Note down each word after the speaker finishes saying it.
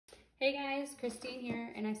Hey guys, Christine here,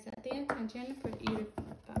 and I set the intention for you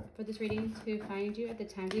for this reading to find you at the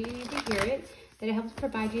time that you need to hear it, that it helps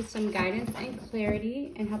provide you some guidance and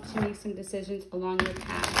clarity and helps you make some decisions along your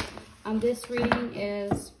path. This reading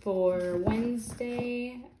is for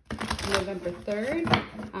Wednesday, November 3rd.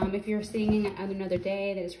 If you're seeing it on another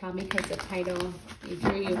day, that is probably because the title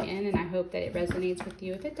drew you in, and I hope that it resonates with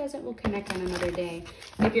you. If it doesn't, we'll connect on another day.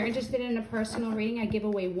 If you're interested in a personal reading, I give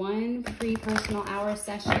away one free personal hour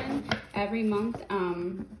session every month.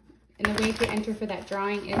 And the way to enter for that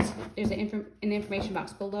drawing is there's an information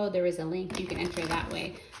box below. There is a link. You can enter that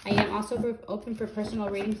way. I am also open for personal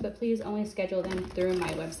readings, but please only schedule them through my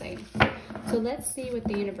website. So let's see what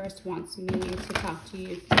the universe wants me to talk to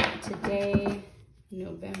you today,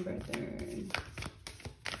 November 3rd.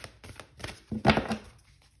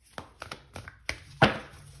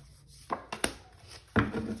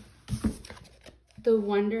 The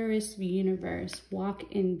wondrous universe, walk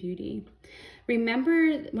in beauty.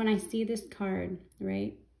 Remember when I see this card,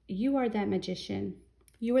 right? You are that magician.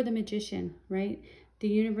 You are the magician, right? The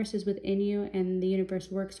universe is within you, and the universe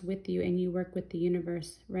works with you, and you work with the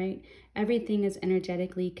universe, right? Everything is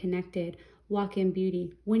energetically connected. Walk in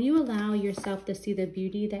beauty. When you allow yourself to see the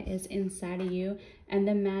beauty that is inside of you and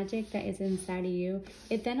the magic that is inside of you,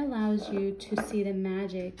 it then allows you to see the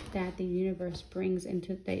magic that the universe brings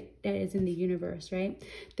into that is in the universe, right?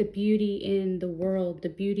 The beauty in the world, the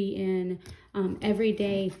beauty in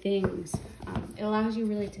everyday things. It allows you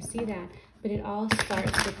really to see that, but it all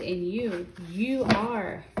starts within you. You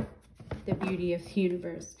are the beauty of the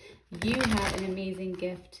universe. You have an amazing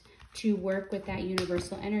gift to work with that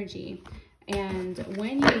universal energy. And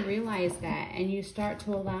when you realize that and you start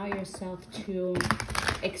to allow yourself to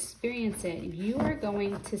experience it, you are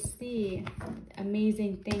going to see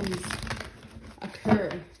amazing things occur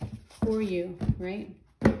for you, right?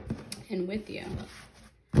 And with you.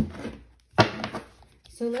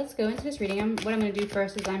 So let's go into this reading. What I'm going to do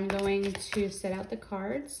first is I'm going to set out the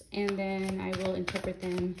cards, and then I will interpret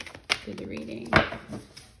them through the reading.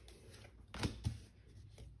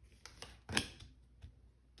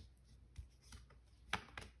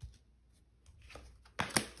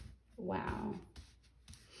 Wow.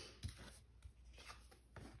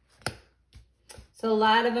 So a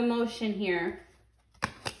lot of emotion here.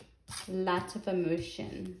 Lots of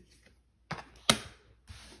emotion.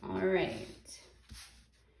 All right.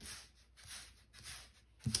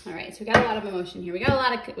 All right, so we got a lot of emotion here. We got a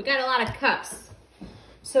lot of cups.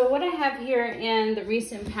 So what I have here in the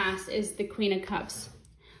recent past is the Queen of Cups.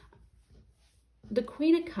 The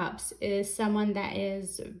Queen of Cups is someone that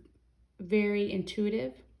is very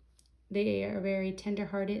intuitive. They are very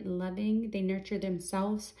tender-hearted and loving. They nurture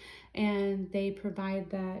themselves, and they provide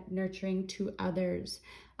that nurturing to others.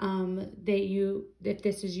 If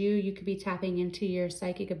this is you, you could be tapping into your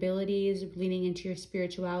psychic abilities, leaning into your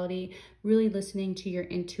spirituality, really listening to your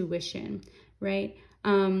intuition, right?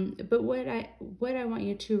 But what I want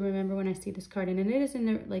you to remember when I see this card, and it is in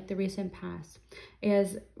the recent past,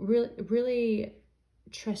 is really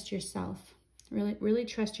trust yourself. Really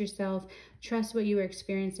trust yourself. Trust what you are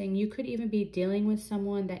experiencing. You could even be dealing with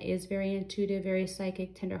someone that is very intuitive, very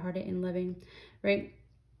psychic, tenderhearted, and loving, right?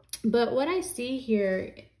 But what I see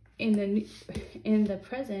here in the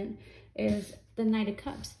present is the Knight of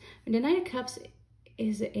Cups. And the Knight of Cups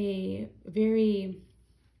is a very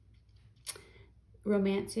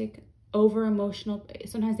romantic, over-emotional.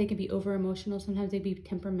 Sometimes they can be over-emotional. Sometimes they be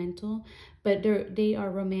temperamental. But they are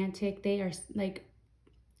romantic. They are like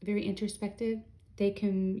very introspective. They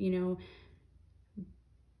can, you know,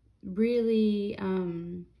 really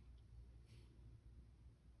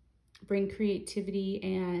bring creativity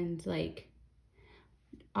and like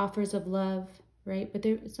offers of love, right? But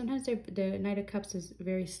sometimes the Knight of Cups is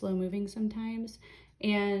very slow moving sometimes,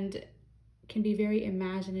 and can be very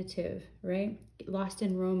imaginative, right? Lost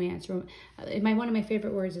in romance. One of my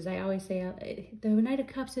favorite words is, I always say, the Knight of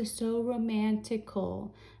Cups is so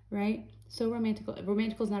romantical, right? So romantical.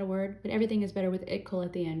 Romantical is not a word, but everything is better with ical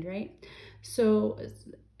at the end, right? So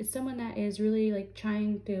it's someone that is really like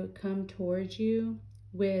trying to come towards you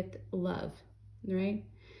with love, right?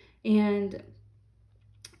 And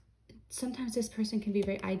sometimes this person can be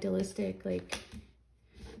very idealistic, like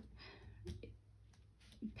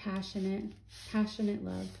passionate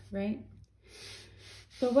love, right?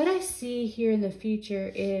 But what I see here in the future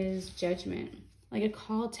is judgment, like a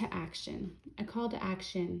call to action, a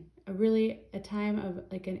time of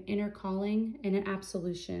like an inner calling and an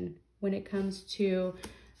absolution when it comes to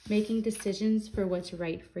making decisions for what's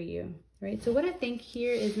right for you, right? So what I think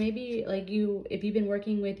here is maybe like if you've been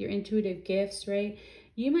working with your intuitive gifts, right,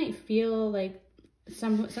 you might feel like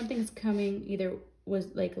something's coming either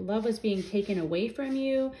love was being taken away from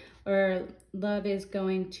you, or love is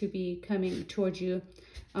going to be coming towards you,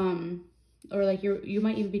 or like you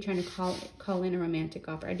might even be trying to call in a romantic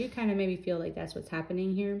offer. I do kind of maybe feel like that's what's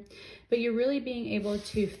happening here, but you're really being able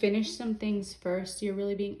to finish some things first. You're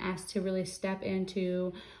really being asked to really step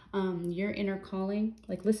into your inner calling,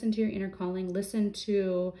 like listen to your inner calling, listen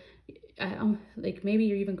to, like maybe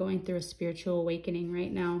you're even going through a spiritual awakening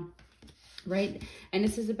right now, right? And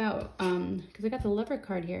this is about, because I got the Lover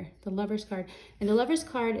card here, the Lover's card, and the Lover's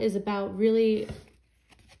card is about really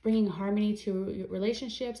bringing harmony to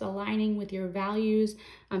relationships, aligning with your values,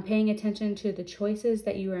 paying attention to the choices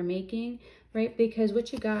that you are making, right? Because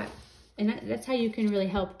what you got, and that's how you can really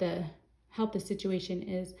help the situation,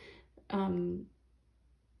 is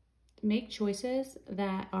make choices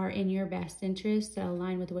that are in your best interest, that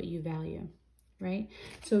align with what you value, right?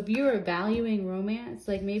 So if you are valuing romance,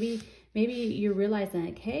 like maybe you're realizing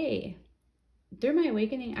like, hey, through my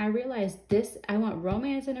awakening, I realized this, I want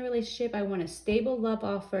romance in a relationship. I want a stable love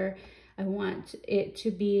offer. I want it to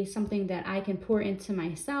be something that I can pour into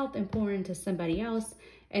myself and pour into somebody else,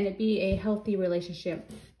 and it be a healthy relationship.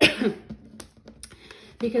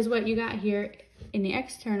 Because what you got here in the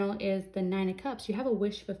external is the 9 of Cups. You have a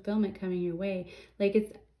wish fulfillment coming your way. Like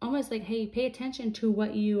it's almost like, hey, pay attention to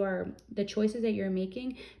what you are, the choices that you're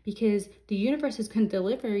making, because the universe is going to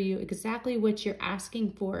deliver you exactly what you're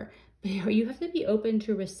asking for. But you have to be open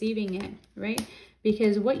to receiving it, right?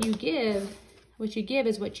 Because what you give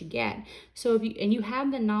is what you get. So if you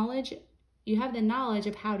have the knowledge,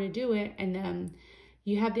 of how to do it, and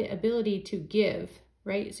you have the ability to give,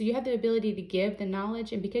 right? So you have the ability to give the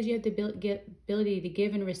knowledge, and because you have the ability to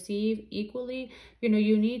give and receive equally,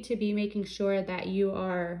 you need to be making sure that you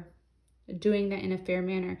are doing that in a fair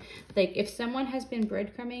manner. Like if someone has been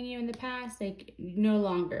breadcrumbing you in the past, like you're no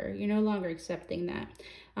longer accepting that.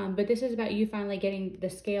 But this is about you finally getting the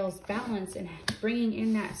scales balanced and bringing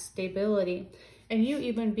in that stability, and you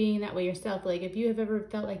even being that way yourself. Like if you have ever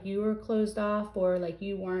felt like you were closed off, or like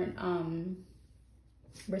you weren't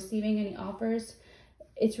receiving any offers,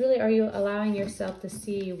 it's really, are you allowing yourself to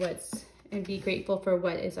see and be grateful for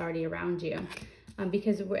what is already around you?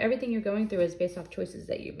 Because everything you're going through is based off choices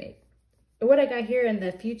that you make. What I got here in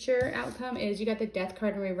the future outcome is you got the Death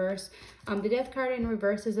card in reverse. The Death card in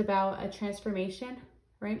reverse is about a transformation,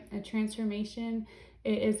 right? A transformation.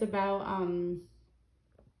 It is about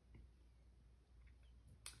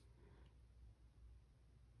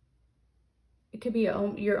it could be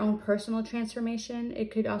your own personal transformation. It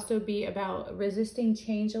could also be about resisting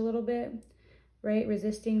change a little bit, right?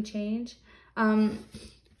 Resisting change. Let me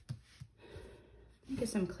get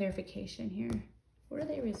some clarification here. What are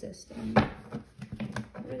they resisting?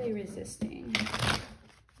 What are they resisting?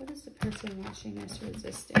 What is the person watching this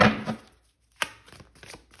resisting?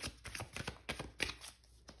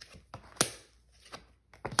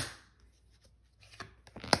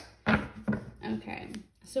 Okay,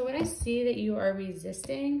 so what I see that you are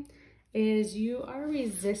resisting is you are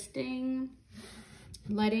resisting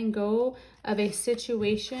letting go of a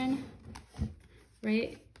situation,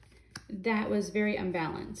 right, that was very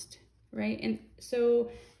unbalanced, right? And so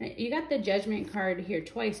you got the Judgment card here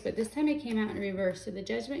twice, but this time it came out in reverse. So the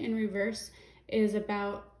Judgment in reverse is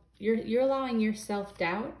about you're allowing your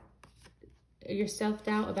self-doubt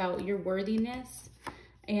about your worthiness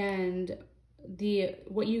and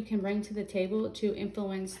what you can bring to the table to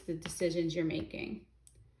influence the decisions you're making,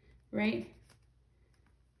 right?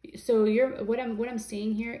 So what I'm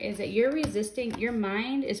seeing here is that you're resisting. Your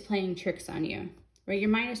mind is playing tricks on you, right? Your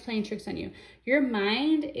mind is playing tricks on you. Your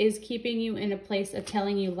mind is keeping you in a place of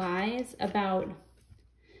telling you lies about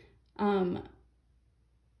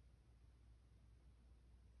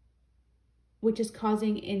which is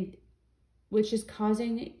causing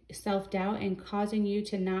self-doubt and causing you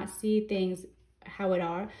to not see things how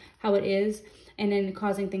it is, and then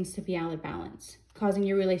causing things to be out of balance, causing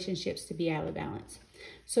your relationships to be out of balance.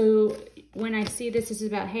 So when I see this is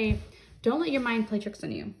about, hey, don't let your mind play tricks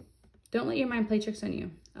on you. Don't let your mind play tricks on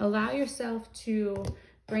you. Allow yourself to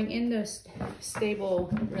bring in those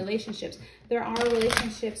stable relationships. There are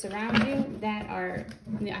relationships around you that are,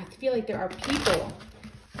 I feel like there are people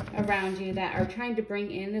around you that are trying to bring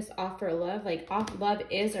in this offer of love. Like love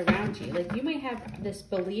is around you. Like you may have this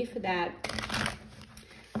belief that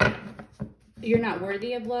you're not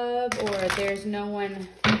worthy of love, or there's no one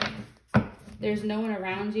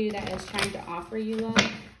around you that is trying to offer you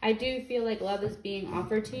love. I do feel like love is being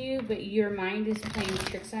offered to you, but your mind is playing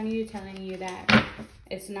tricks on you, telling you that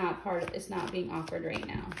it's not being offered right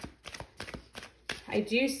now. I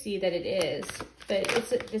do see that it is, but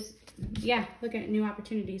yeah, look at new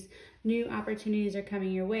opportunities. New opportunities are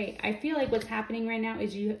coming your way. I feel like what's happening right now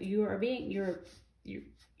is you're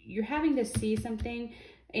having to see something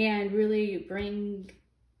and really bring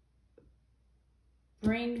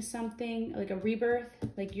something like a rebirth,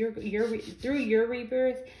 like through your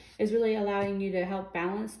rebirth is really allowing you to help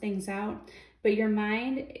balance things out. But your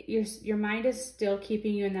mind is still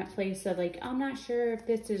keeping you in that place of like, I'm not sure if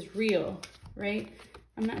this is real, right?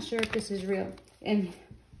 I'm not sure if this is real.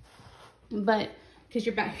 But because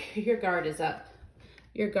your guard is up.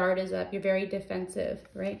 Your guard is up. You're very defensive,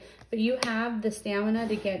 right? But you have the stamina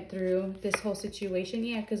to get through this whole situation.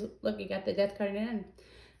 Yeah, because look, you got the death card in.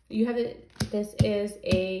 You have it. This is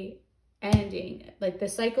a ending. Like the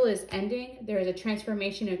cycle is ending. There is a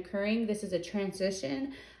transformation occurring. This is a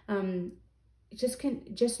transition.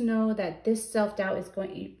 Just know that this self-doubt is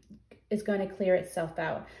going to clear itself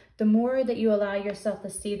out. The more that you allow yourself to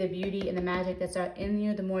see the beauty and the magic that's out in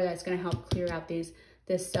you, the more that's going to help clear out this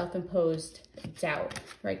self-imposed doubt,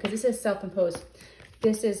 right? Because this is self-imposed.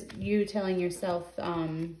 This is you telling yourself,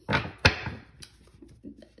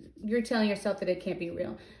 you're telling yourself that it can't be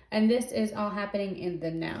real. And this is all happening in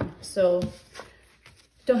the now. So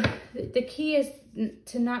the key is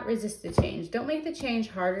to not resist the change. Don't make the change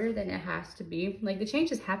harder than it has to be. Like the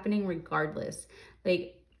change is happening regardless.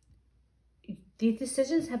 Like these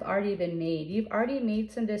decisions have already been made. You've already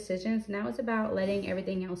made some decisions. Now it's about letting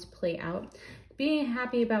everything else play out. Being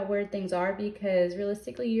happy about where things are, because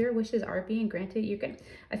realistically your wishes are being granted.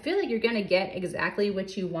 I feel like you're gonna get exactly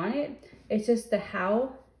what you wanted. It's just the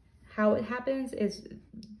how it happens is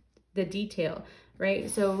the detail, right?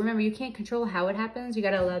 So remember, you can't control how it happens. You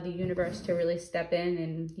got to allow the universe to really step in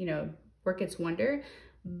and, you know, work its wonder.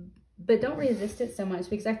 But don't resist it so much,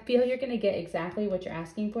 because I feel you're going to get exactly what you're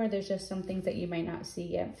asking for. There's just some things that you might not see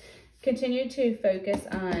yet. Continue to focus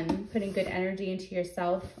on putting good energy into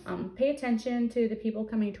yourself. Pay attention to the people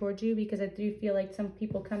coming towards you, because I do feel like some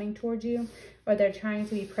people coming towards you, or they're trying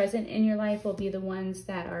to be present in your life, will be the ones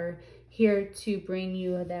that are here to bring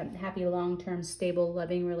you that happy, long-term, stable,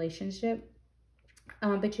 loving relationship.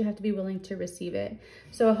 But you have to be willing to receive it.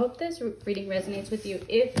 So I hope this reading resonates with you.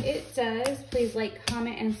 If it does, please like,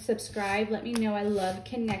 comment, and subscribe. Let me know. I love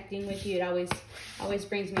connecting with you. It always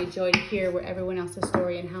brings me joy to hear where everyone else's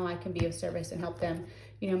story and how I can be of service and help them,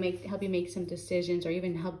 you know, help you make some decisions, or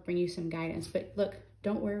even help bring you some guidance. But look,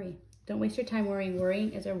 don't worry. Don't waste your time worrying.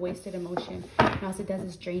 Worrying is a wasted emotion. And all it does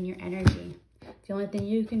is drain your energy. The only thing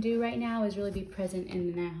you can do right now is really be present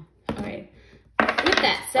in the now. All right. With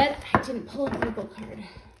that said, I didn't pull an oracle card.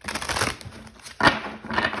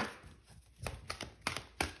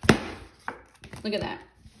 Look at that.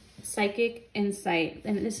 Psychic insight.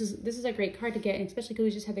 And this is a great card to get, especially because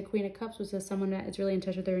we just had the Queen of Cups, which is someone that is really in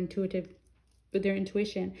touch with their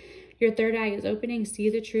intuition. Your third eye is opening. See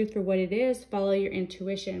the truth for what it is. Follow your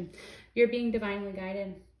intuition. You're being divinely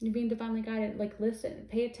guided. You're being divinely guided. Like, listen,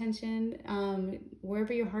 pay attention.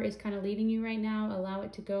 Wherever your heart is kind of leading you right now, allow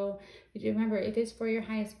it to go. Remember, if it's for your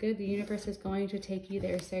highest good, the universe is going to take you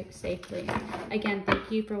there safely. Again, thank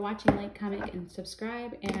you for watching. Like, comment, and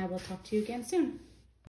subscribe, and I will talk to you again soon.